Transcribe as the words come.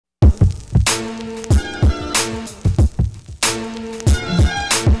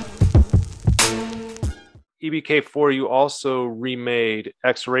EBK4, you also remade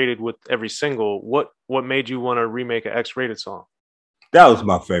X-Rated with every single. What made you want to remake an X-Rated song? That was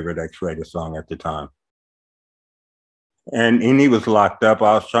my favorite X-Rated song at the time. And he was locked up.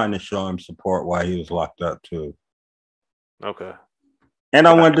 I was trying to show him support while he was locked up too. Okay. And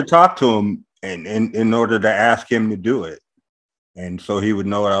I wanted to talk to him in order to ask him to do it. And so he would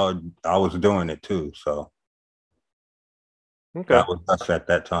know I was doing it too. So that was us at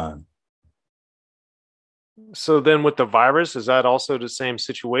that time. So then with the virus, is that also the same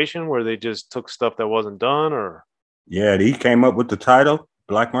situation where they just took stuff that wasn't done, or? Yeah, he came up with the title.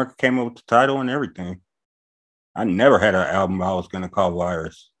 Black Market came up with the title and everything. I never had an album I was going to call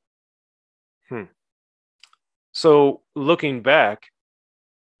Virus. So looking back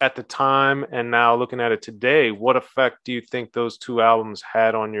at the time and now looking at it today, what effect do you think those two albums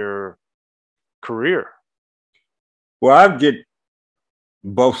had on your career? Well, I get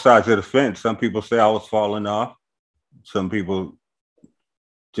both sides of the fence. Some people say I was falling off. Some people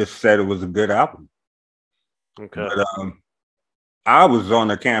just said it was a good album. Okay. But I was on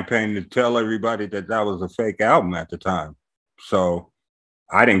a campaign to tell everybody that was a fake album at the time. So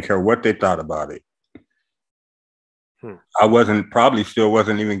I didn't care what they thought about it. I probably still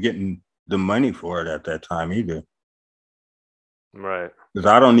wasn't even getting the money for it at that time either. Right. Because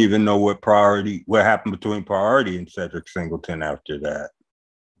I don't even know what happened between Priority and Cedric Singleton after that.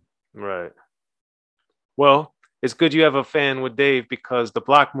 Right. Well, it's good you have a fan with Dave, because the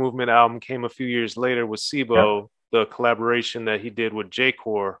Blocc Movement album came a few years later with Sibo, the collaboration that he did with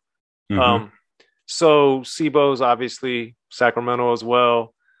J-Core. Mm-hmm. So Sibo's obviously Sacramento as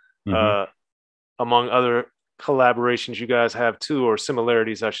well, among other collaborations you guys have too, or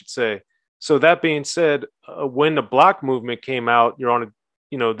similarities, I should say. So that being said, when the Blocc Movement came out, you're on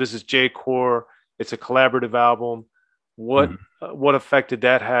this is J-Core. It's a collaborative album. What effect did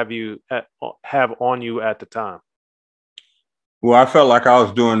that have on you at the time? Well, I felt like I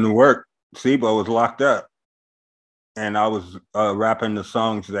was doing the work. Sibo was locked up, and I was rapping the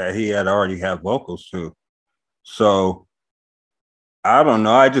songs that he had already had vocals to. So I don't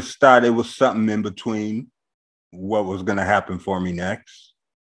know. I just thought it was something in between what was going to happen for me next.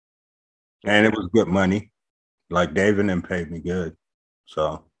 And it was good money. Like David and paid me good.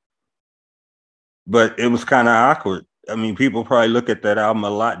 So, but it was kind of awkward. I mean, people probably look at that album a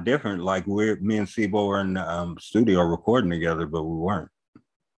lot different. Like me and Sibo were in the studio recording together, but we weren't.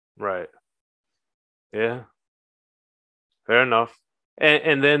 Right. Yeah. Fair enough.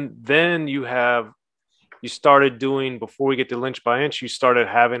 And then you started doing, before we get to Lynch by Inch, you started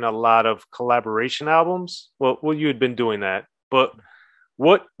having a lot of collaboration albums. Well, you had been doing that, but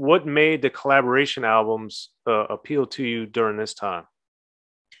what made the collaboration albums appeal to you during this time?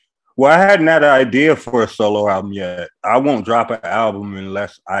 Well, I hadn't had an idea for a solo album yet. I won't drop an album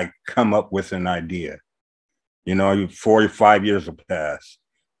unless I come up with an idea. 4 or 5 years have passed.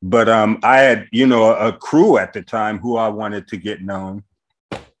 But I had, a crew at the time who I wanted to get known.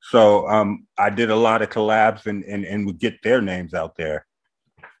 So I did a lot of collabs and would get their names out there.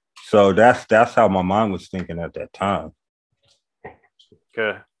 So that's how my mind was thinking at that time.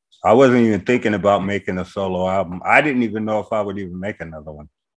 Okay. I wasn't even thinking about making a solo album. I didn't even know if I would even make another one.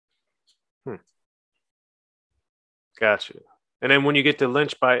 Gotcha. And then when you get to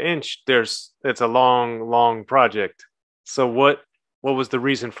Lynch by Inch, it's a long project. So what was the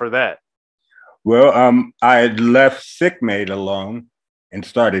reason for that? Well, I had left Sick Made alone and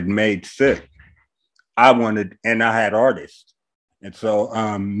started Made Sick. And I had artists. And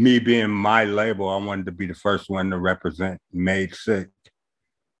so me being my label, I wanted to be the first one to represent Made Sick.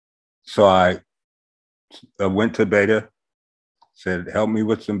 So I went to Beta, said, help me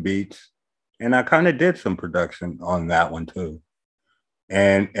with some beats. And I kind of did some production on that one too.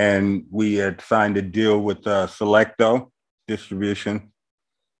 And we had signed a deal with Selecto Distribution,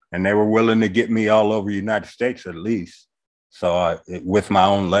 and they were willing to get me all over the United States at least. So with my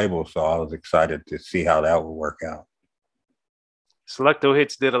own label, so I was excited to see how that would work out. Selecto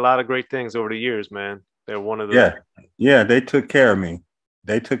Hits did a lot of great things over the years, man. They're one of the yeah. They took care of me.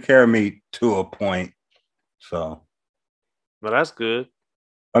 They took care of me to a point. So, well, that's good.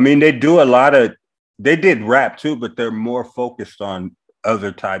 I mean, they did rap too, but they're more focused on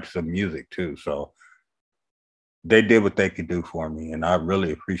other types of music too. So they did what they could do for me, and I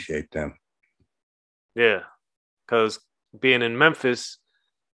really appreciate them. Yeah, because being in Memphis,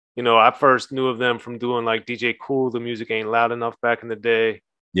 I first knew of them from doing like DJ Cool, The Music Ain't Loud Enough back in the day.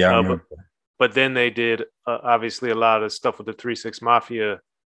 Yeah, I remember. But then they did obviously a lot of stuff with the 3 6 Mafia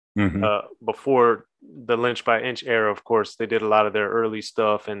before the Lynch by Inch era, of course, they did a lot of their early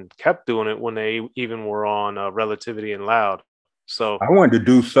stuff and kept doing it when they even were on Relativity and Loud. So I wanted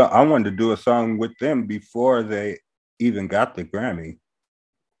to do a song with them before they even got the Grammy.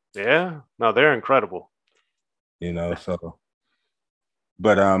 yeah, no, they're incredible. So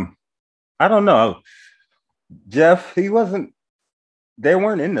but I don't know. Jeff, they weren't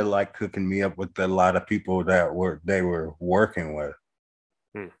into like cooking me up with a lot of people they were working with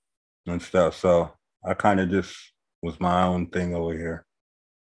and stuff. So I kind of just was my own thing over here.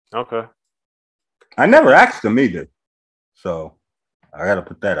 Okay. I never asked them either. So I got to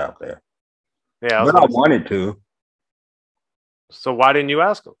put that out there. Yeah, but I wanted to. So why didn't you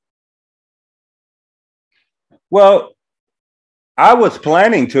ask them? Well, I was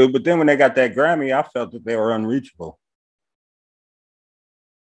planning to, but then when they got that Grammy, I felt that they were unreachable.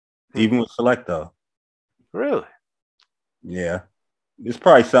 Even with Selecto. Really? Yeah. It's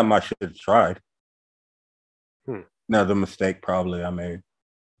probably something I should have tried. Another mistake probably I made.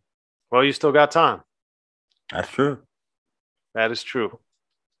 Well, you still got time. That's true. That is true.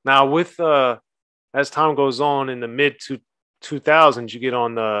 Now, with as time goes on in the mid 2000s, you get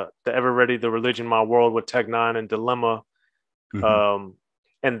on the Ever Ready, The Religion, My World with Tech Nine and Dilemma. And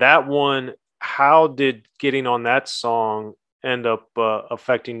that one, how did getting on that song end up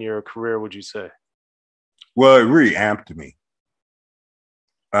affecting your career, would you say? Well, it really amped me.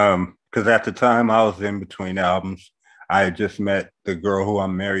 Because at the time I was in between albums. I had just met the girl who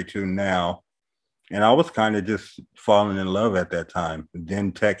I'm married to now. And I was kind of just falling in love at that time.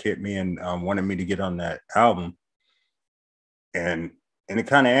 Then Tech hit me and wanted me to get on that album. And it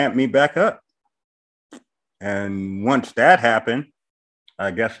kind of amped me back up. And once that happened,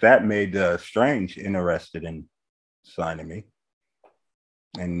 I guess that made Strange interested in signing me.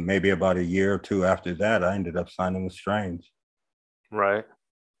 And maybe about a year or two after that, I ended up signing with Strange. Right.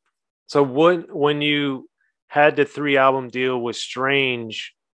 So when you had the 3-album deal with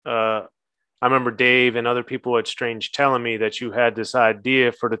Strange, I remember Dave and other people at Strange telling me that you had this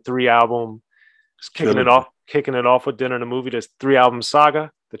idea for the 3-album, kicking it off with Dinner and a Movie, this 3-album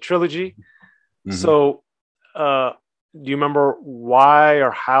saga, the trilogy. So do you remember why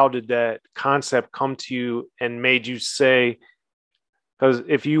or how did that concept come to you and made you say, because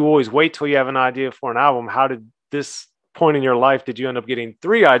if you always wait till you have an idea for an album, how did this point in your life did you end up getting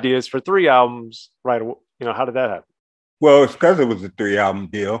 3 ideas for 3 albums right away? How did that happen? Well, it's because it was a 3-album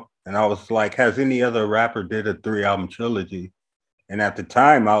deal. And I was like, has any other rapper did a 3-album trilogy? And at the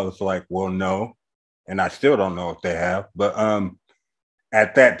time I was like, well, no. And I still don't know if they have. But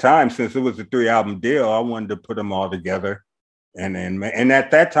at that time, since it was a 3-album deal, I wanted to put them all together. And at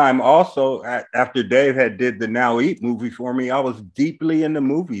that time also, after Dave had did the Now Eat movie for me, I was deeply into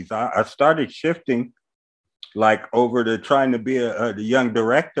movies. I started shifting like over to trying to be a young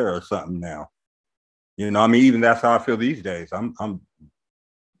director or something now. Even that's how I feel these days. I'm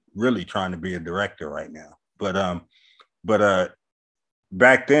really trying to be a director right now. But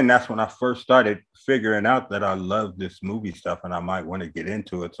back then, that's when I first started figuring out that I love this movie stuff and I might want to get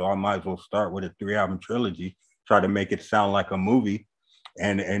into it. So I might as well start with a 3-album trilogy, try to make it sound like a movie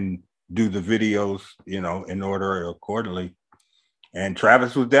and do the videos, in order accordingly. And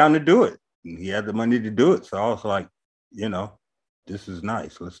Travis was down to do it. He had the money to do it. So I was like, this is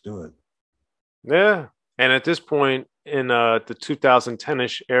nice. Let's do it. Yeah. And at this point in the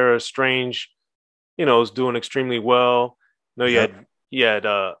 2010-ish era, Strange, is doing extremely well. You had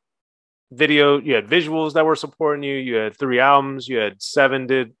video, you had visuals that were supporting you. You had 3 albums. You had 7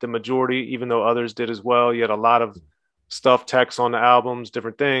 did the majority, even though others did as well. You had a lot of stuff, text on the albums,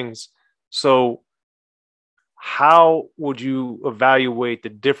 different things. So how would you evaluate the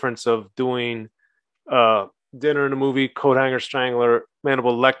difference of doing Dinner and a Movie, Coat Hanger Strangler,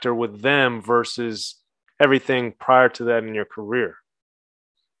 Mandible Lecter with them versus everything prior to that in your career?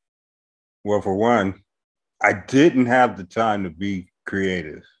 Well, for one, I didn't have the time to be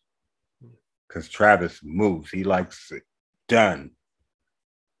creative because Travis moves. He likes it done.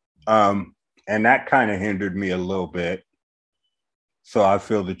 And that kind of hindered me a little bit. So I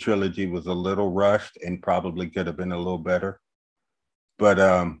feel the trilogy was a little rushed and probably could have been a little better. But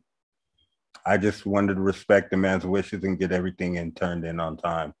I just wanted to respect the man's wishes and get everything turned in on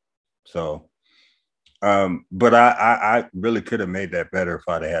time. So, but I really could have made that better if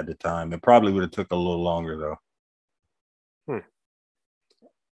I'd had the time. It probably would have took a little longer though.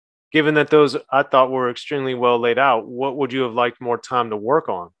 Given that those I thought were extremely well laid out, what would you have liked more time to work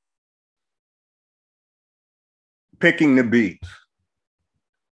on? Picking the beats.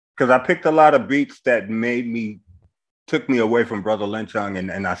 Because I picked a lot of beats that took me away from Brotha Lynch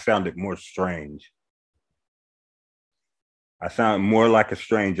and I sounded more strange. I sound more like a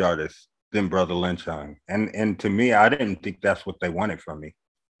Strange artist. than Brotha Lynch hung. And to me, I didn't think that's what they wanted from me.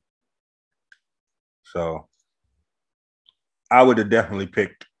 So I would have definitely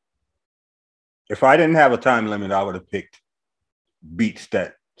picked, if I didn't have a time limit, I would have picked beats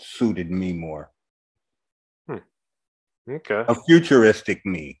that suited me more. Okay. A futuristic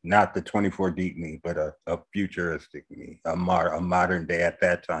me, not the 24 deep me, but a futuristic me, a modern day at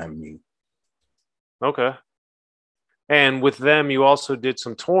that time me. Okay. And with them, you also did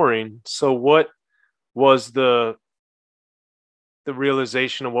some touring. So what was the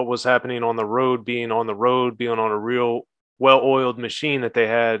realization of what was happening on the road, being on a real well-oiled machine that they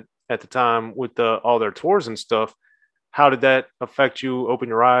had at the time with all their tours and stuff? How did that affect you, open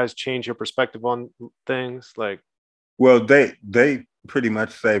your eyes, change your perspective on things? Like, well, they pretty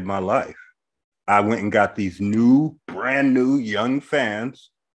much saved my life. I went and got these brand new young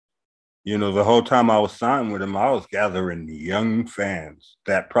fans. You know, the whole time I was signed with them, I was gathering young fans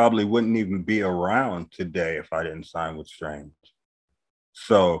that probably wouldn't even be around today if I didn't sign with Strange.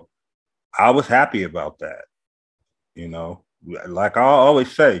 So I was happy about that. You know, like I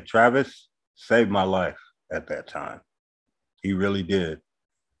always say, Travis saved my life at that time. He really did.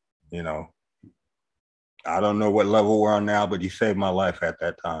 You know, I don't know what level we're on now, but he saved my life at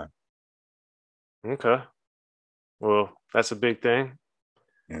that time. Okay. Well, that's a big thing.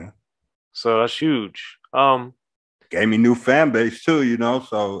 Yeah. So that's huge. Gave me new fan base too, you know.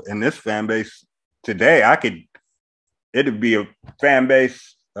 So in this fan base today, it'd be a fan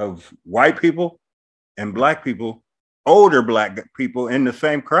base of white people and black people, older black people in the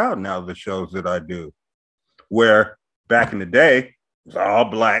same crowd now, the shows that I do. Where back in the day, it was all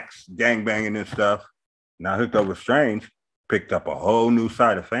blacks, gangbanging and stuff. Now Hooked Up with Strange picked up a whole new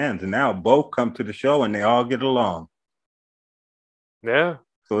side of fans, and now both come to the show and they all get along. Yeah.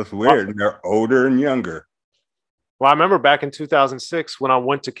 So it's weird. Well, they're older and younger. Well, I remember back in 2006 when I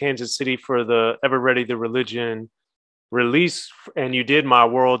went to Kansas City for the Ever Ready the Religion release, and you did My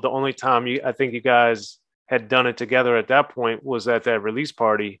World. The only time I think you guys had done it together at that point was at that release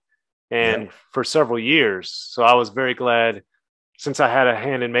party, and for several years. So I was very glad, since I had a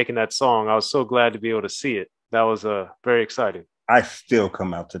hand in making that song, I was so glad to be able to see it. That was very exciting. I still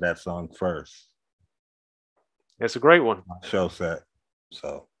come out to that song first. It's a great one. Show set.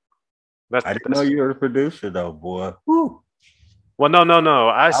 So I didn't know you were a producer though, boy. Woo. Well, no.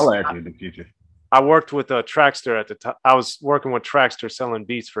 I'll add you in the future. I worked with Trackster at the time. I was working with Trackster selling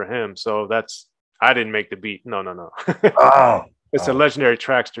beats for him. So I didn't make the beat. No. Oh. It's a legendary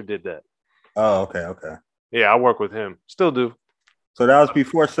Trackster did that. Oh, okay. Yeah, I work with him. Still do. So that was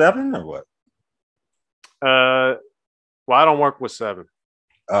before 7 or what? Well, I don't work with 7.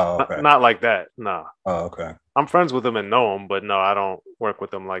 Oh, okay. Not like that. No. Oh, okay. I'm friends with them and know them, but no, I don't work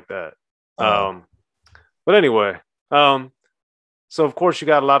with them like that. Oh. But anyway, so of course you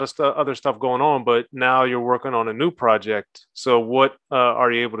got a lot of other stuff going on, but now you're working on a new project. So what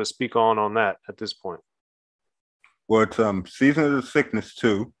are you able to speak on that at this point? Well, it's Season of the Sickness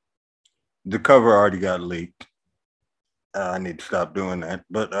 2. The cover already got leaked. I need to stop doing that.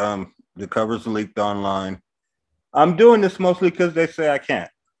 But the cover's leaked online. I'm doing this mostly because they say I can't.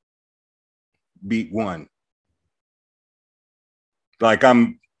 Beat 1. Like,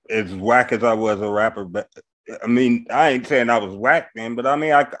 I'm as whack as I was a rapper, but I mean, I ain't saying I was whack then, but I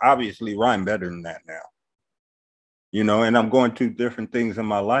mean, I obviously rhyme better than that now. You know, and I'm going through different things in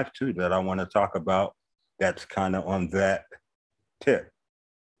my life too that I want to talk about. That's kind of on that tip.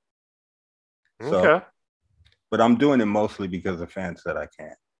 Okay. So, but I'm doing it mostly because the fans said I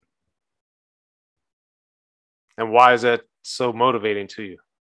can't. And why is that so motivating to you?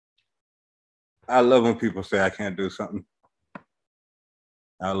 I love when people say I can't do something.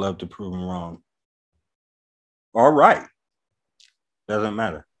 I love to prove them wrong. All right. Doesn't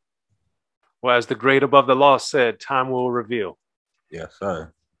matter. Well, as the great Above the Law said, time will reveal. Yes,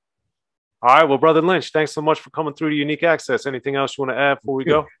 sir. All right. Well, Brotha Lynch, thanks so much for coming through to Unique Access. Anything else you want to add before we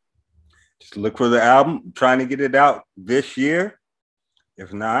go? Just look for the album. I'm trying to get it out this year.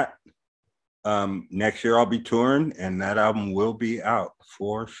 If not, next year I'll be touring, and that album will be out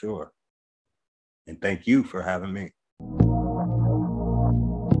for sure. And thank you for having me.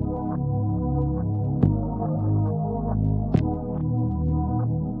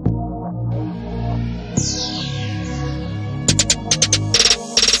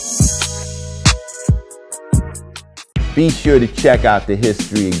 Be sure to check out The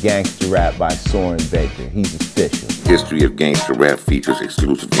History of Gangster Rap by Soren Baker. He's official. History of Gangster Rap features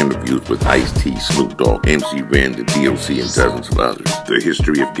exclusive interviews with Ice-T, Snoop Dogg, MC Ren, the D.O.C, and dozens of others. The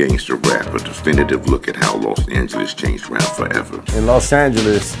History of Gangster Rap, a definitive look at how Los Angeles changed rap forever. In Los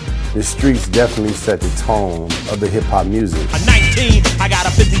Angeles, the streets definitely set the tone of the hip-hop music. At 19, I got a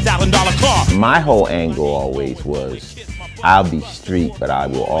 $50,000 car. My whole angle always was, I'll be street, but I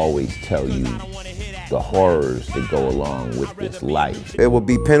will always tell you the horrors that go along with this life. There will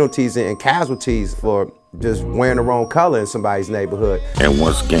be penalties and casualties for just wearing the wrong color in somebody's neighborhood. And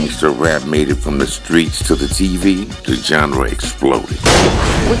once gangster rap made it from the streets to the TV, the genre exploded.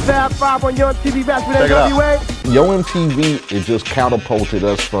 With Fab 5 on Yo MTV back with NWA. Yo MTV, it just catapulted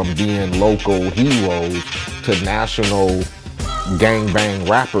us from being local heroes to national gangbang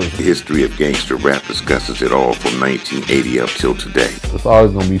rappers. The History of Gangster Rap discusses it all from 1980 up till today. It's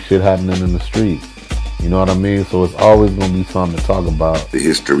always gonna be shit happening in the streets. You know what I mean? So it's always gonna be something to talk about. The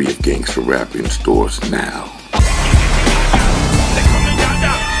History of Gangster Rap in stores now.